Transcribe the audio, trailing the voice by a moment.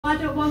I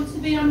don't want to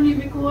be on your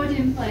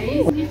recording,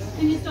 please.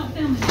 Can you stop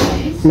filming,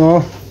 please? No.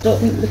 I don't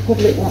think the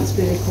public wants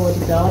to be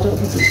recorded though. I don't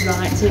think it's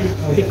right to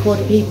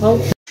record people.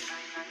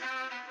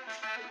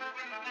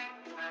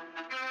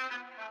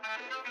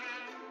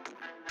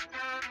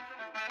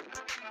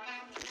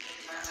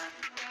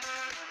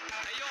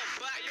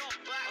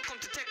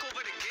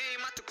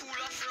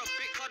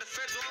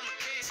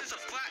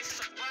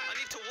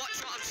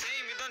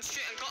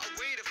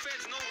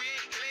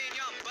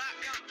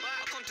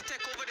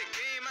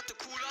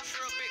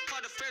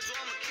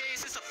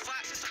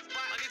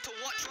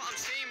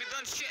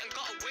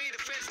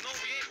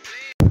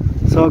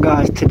 So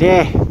guys,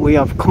 today we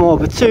have come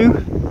over to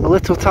a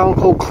little town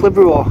called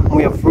Clitheroe and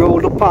we have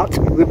rolled up at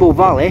Ribble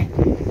Valley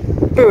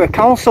Borough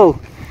Council.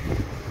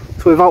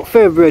 So without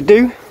further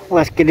ado,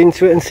 let's get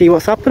into it and see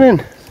what's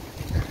happening.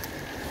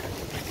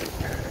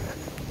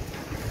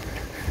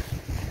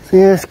 So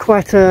yeah, it's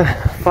quite a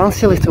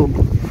fancy little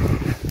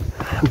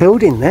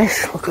building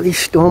this. Look at these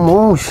stone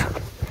walls.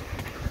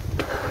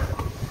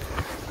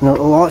 And a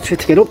little archway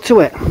to get up to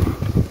it.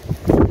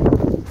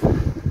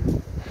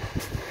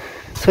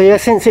 So yeah,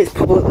 since it's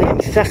publicly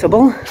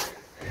accessible,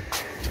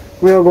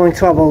 we are going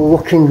to have a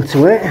look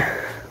into it.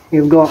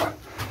 You've got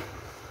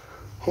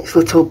its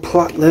little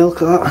plaque there,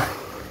 look at that.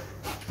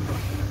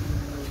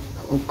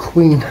 Little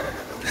Queen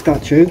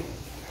statue.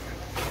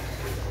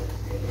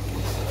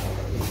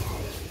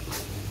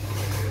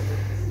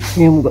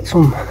 Yeah, we've got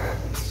some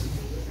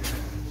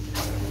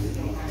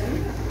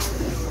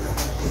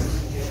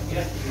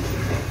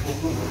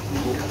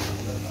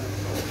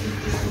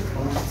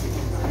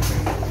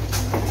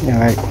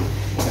right.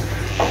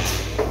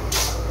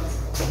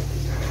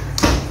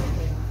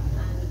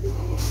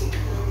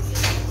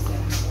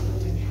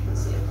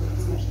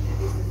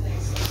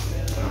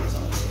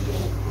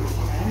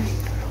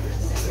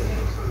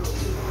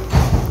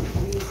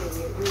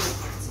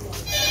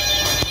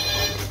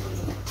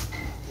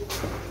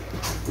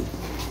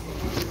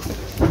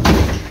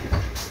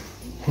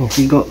 If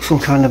you got some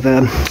kind of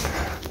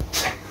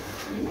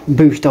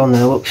boost on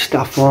there, look,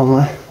 staff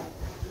only.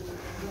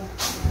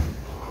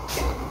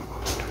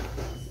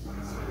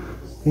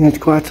 Yeah, it's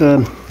quite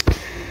a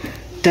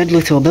dead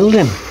little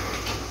building.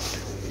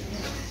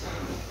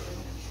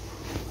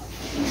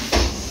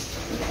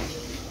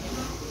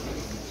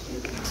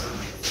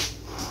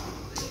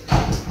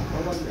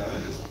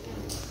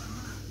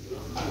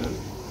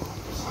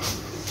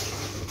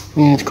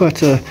 Yeah, it's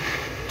quite a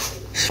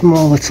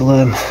small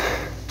little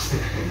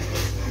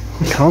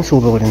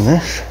council building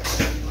this.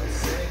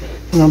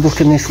 And I'm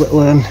looking at this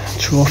little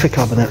trophy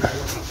cabinet.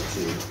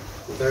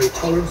 Very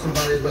tolerant and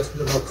valued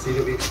Western democracy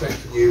that we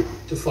expected you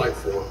to fight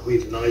for,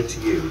 we've lied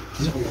to you.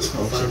 You're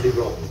profoundly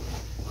wrong.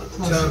 I'm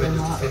determined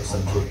as defence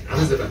secretary and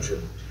as a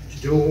veteran to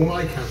do all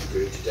I can to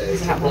do today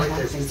to right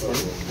those who wrong,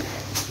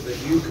 so that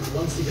you can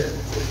once again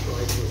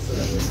provide your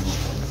service.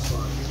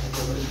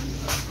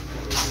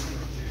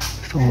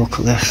 Let's have a look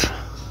at this.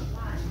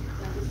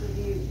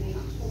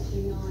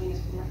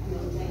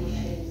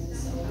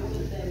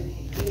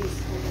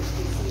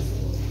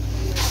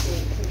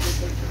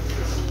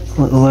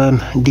 Little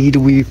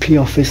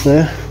DWP office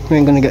there. We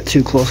ain't going to get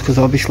too close because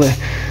obviously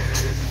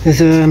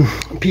there's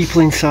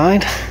people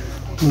inside.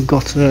 We've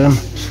got Can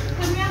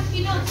we ask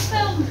you not to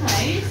film,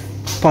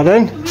 please?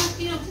 Pardon? Can we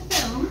ask you not to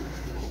film?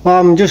 Well,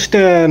 I'm just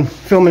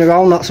filming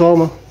around, that's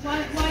all.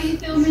 Why are you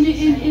filming it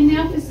in the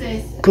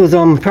offices? Because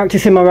I'm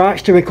practicing my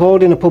rights to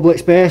record in a public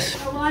space.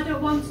 Oh, well, I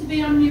don't want to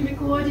be on your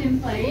recording,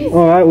 please.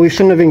 Alright, well you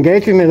shouldn't have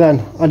engaged with me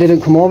then. I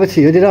didn't come over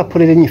to you, did I?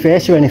 Put it in your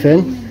face or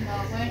anything?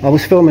 I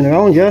was filming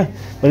around, yeah.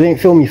 I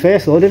didn't film your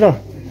face though, did I?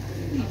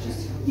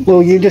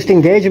 Well, you just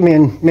engaged with me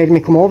and made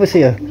me come over to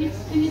you. Can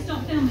you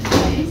stop filming,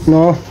 please?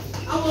 No.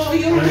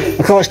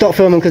 I can't stop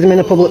filming because I'm in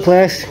a public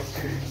place.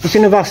 You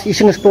shouldn't have asked, you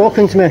shouldn't have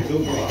spoken to me.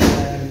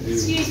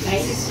 Excuse me,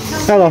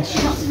 Hello.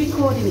 not to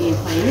recording here,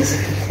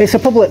 please. It's a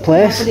public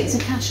place. But it's a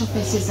cash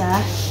office, is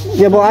there?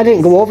 Yeah, but I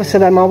didn't go over to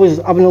them. I was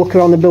having a look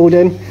around the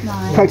building,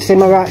 practicing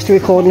my rights to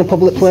record in a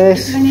public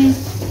place.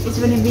 Is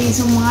there any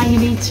reason why you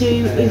need to,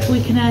 if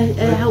we can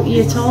help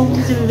you at all?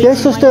 Yeah,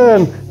 it's just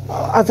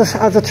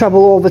as I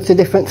travel over to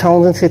different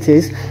towns and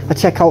cities, I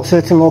check out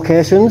certain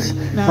locations,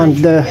 and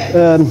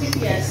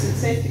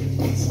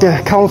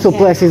the council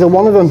places are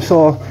one of them.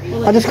 So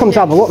I just come to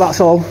have a look. That's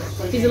all.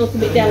 It's a little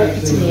bit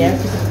delicate in here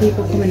because of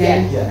people coming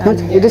in.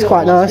 It is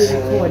quite nice.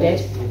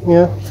 Recorded.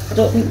 Yeah. I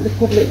don't think the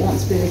public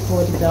wants to be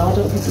recorded though. I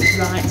don't think it's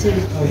right to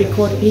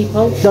record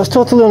people. That's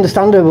totally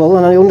understandable,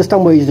 and I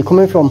understand where you're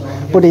coming from.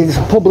 But it's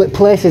a public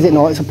place, is it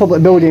not? It's a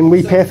public building.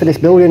 We pay for this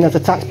building as a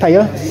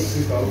taxpayer.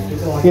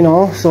 You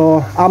know,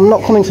 so I'm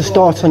not coming to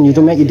start on you.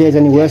 Don't make your days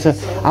any worse.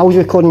 I was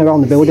recording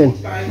around the building.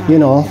 You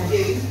know.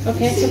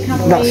 Okay, so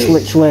can that's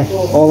literally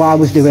all I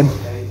was doing.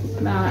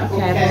 Right,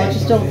 okay, well I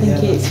just don't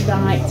think it's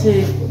right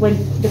to, when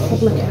the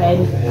public are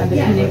in and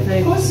they're coming in for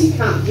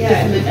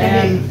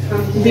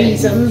different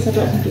reasons, I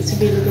don't think it's a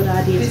really good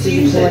idea to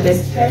be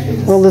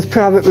recording. Well, there's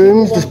private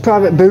rooms, there's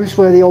private booths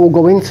where they all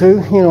go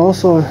into, you know,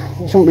 so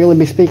you shouldn't really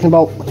be speaking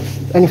about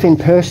anything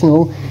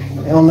personal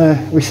on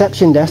a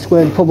reception desk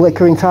where the public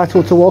are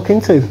entitled to walk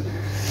into,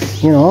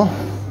 you know.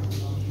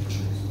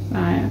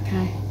 Right,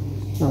 okay.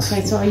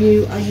 Okay, so have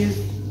you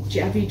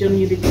done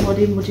your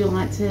recording? Would you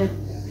like to?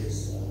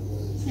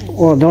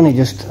 Well, I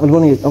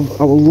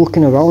was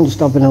looking around, just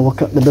having a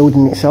look at the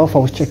building itself. I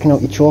was checking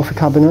out your trophy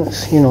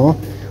cabinets, you know.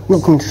 I'm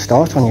not coming to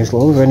start on your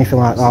love or anything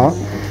like that.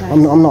 Okay.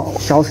 I'm not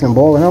shouting and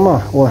bawling, am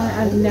I? Or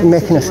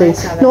making a scene.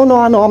 No,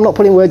 I know, I'm not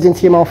putting words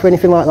into your mouth or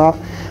anything like that.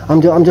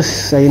 I'm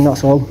just saying,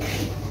 that's all.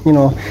 You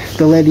know,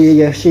 the lady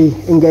here, she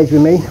engaged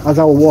with me as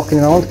I was walking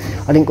around.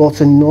 I didn't go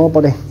to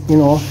nobody, you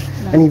know.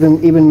 No.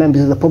 And even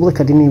members of the public,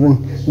 I didn't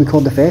even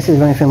record the faces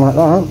or anything like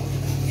that.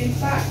 In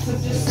fact,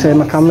 I've just turned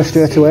my camera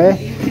straight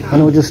away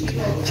and I was just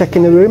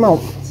checking the room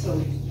out.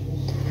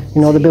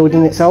 You know, the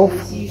building itself.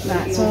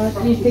 Right, so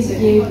do you think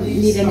you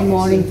need any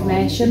more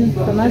information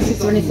from us? Is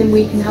there anything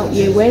we can help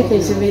you with?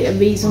 Is there a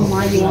reason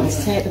why you want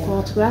to take the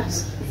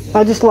photographs?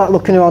 I just like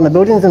looking around the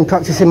buildings and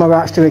practicing my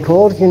rights to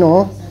record, you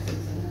know,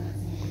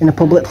 in a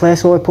public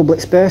place or a public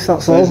space,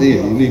 that's all.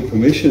 You need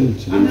permission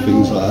to do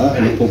things like that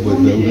in a public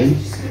building.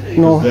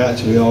 No. They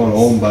actually are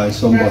owned by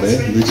somebody,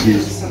 which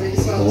is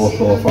the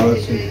local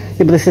authority. Yeah,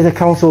 but this is a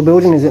council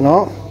building, is it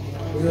not?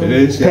 It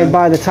is, yeah. Paid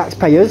by the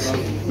taxpayers.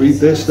 Read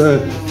this there.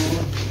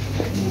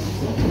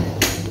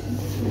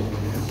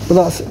 But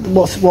that's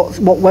what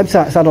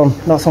website's that on?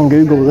 That's on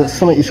Google. That's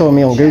something you're showing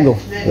me on Google.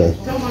 Yeah.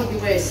 Don't want to be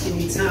wasting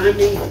your time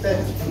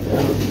either.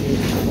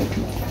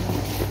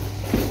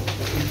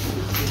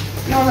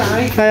 You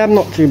alright? I am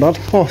not too bad.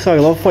 Oh, sorry,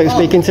 love. Thought you were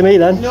speaking to me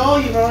then. No,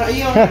 you're alright.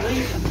 You're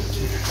alright.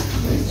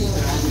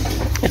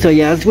 So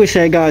yeah, as we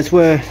say, guys,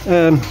 we're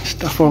not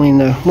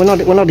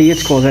here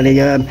to cause any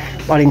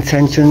bad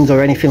intentions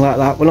or anything like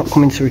that. We're not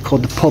coming to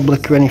record the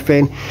public or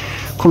anything.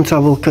 Come to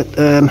have a look at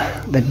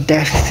the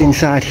desks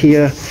inside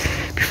here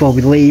before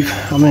we leave.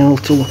 I'm going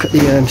to look at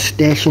the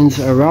stations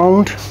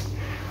around.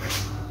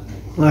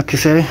 Like I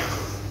say,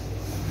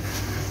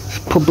 it's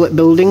a public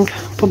building,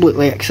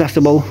 publicly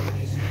accessible.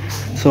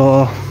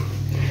 So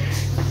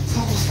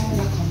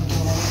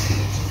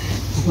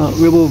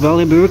Ribble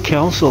Valley Borough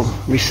Council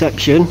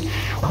reception.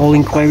 All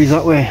inquiries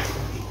that way.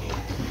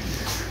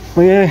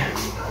 Well, yeah,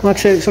 like I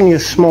said, it's only a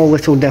small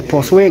little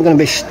depot, so we ain't going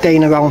to be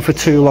staying around for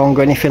too long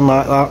or anything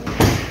like that.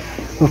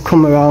 We've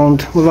come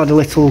around, we've had a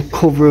little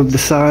cover of the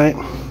site,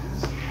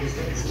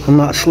 and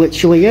that's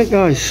literally it,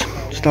 guys.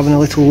 Just having a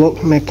little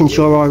look, making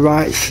sure our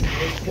rights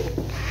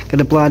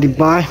get abided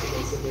by.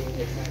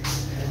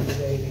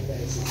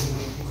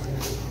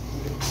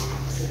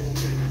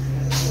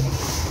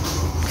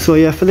 So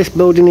yeah, for this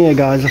building here,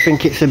 guys, I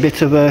think it's a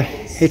bit of a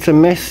hit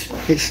and miss.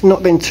 It's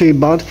not been too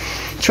bad.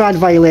 Tried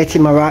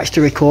violating my rights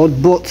to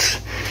record,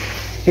 but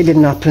it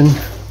didn't happen.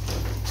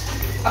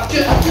 I've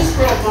just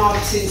brought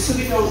marks in so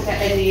we don't get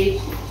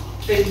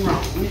anything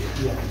wrong.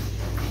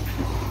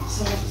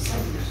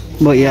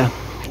 But yeah,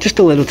 just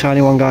a little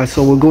tiny one, guys,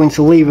 so we're going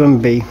to leave them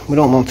be. We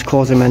don't want to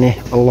cause them any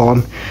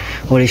alarm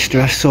or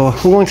distress, so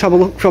we're going to have a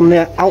look from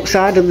the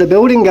outside of the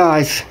building,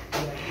 guys.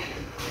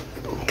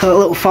 Got a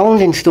little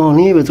founding stone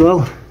here as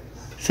well,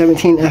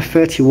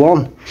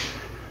 17F31.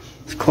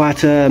 It's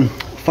quite a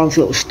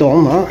fancy little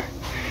stone, that,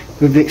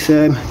 with its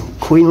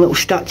queen little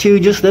statue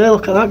just there.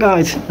 Look at that,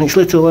 guys, and its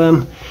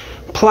little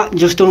plaque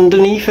just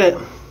underneath it.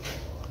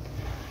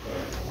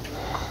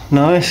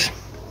 Nice.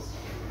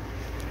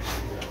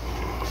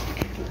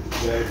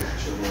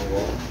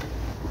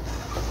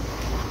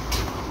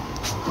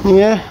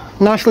 Yeah,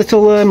 nice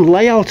little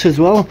layout as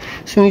well.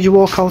 As soon as you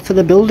walk out of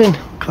the building,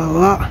 look at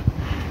that.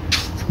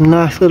 Some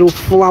nice little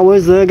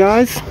flowers there,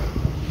 guys.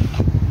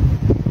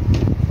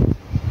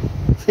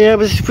 So yeah,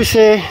 as we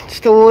say,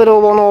 just a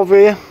little one over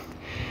here.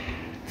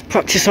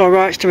 Practice our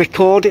rights to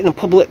record it in a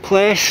public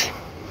place,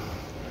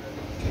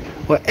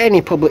 or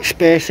any public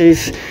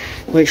spaces,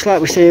 which,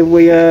 like we say,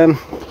 we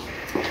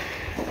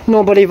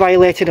nobody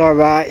violated our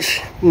rights.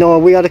 No,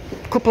 we had a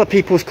couple of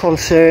people's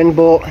concern,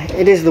 but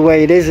it is the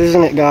way it is,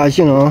 isn't it, guys,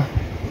 you know.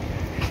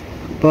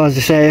 But as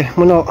I say,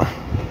 we're not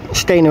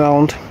staying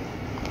around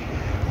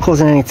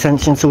causing any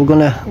tension, so we're going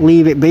to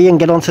leave it be and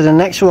get on to the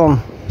next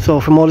one. So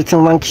from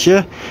Alderton,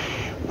 Lancashire,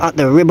 at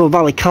the Ribble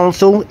Valley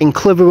Council in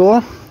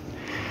Clitheroe,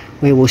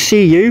 we will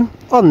see you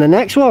on the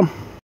next one.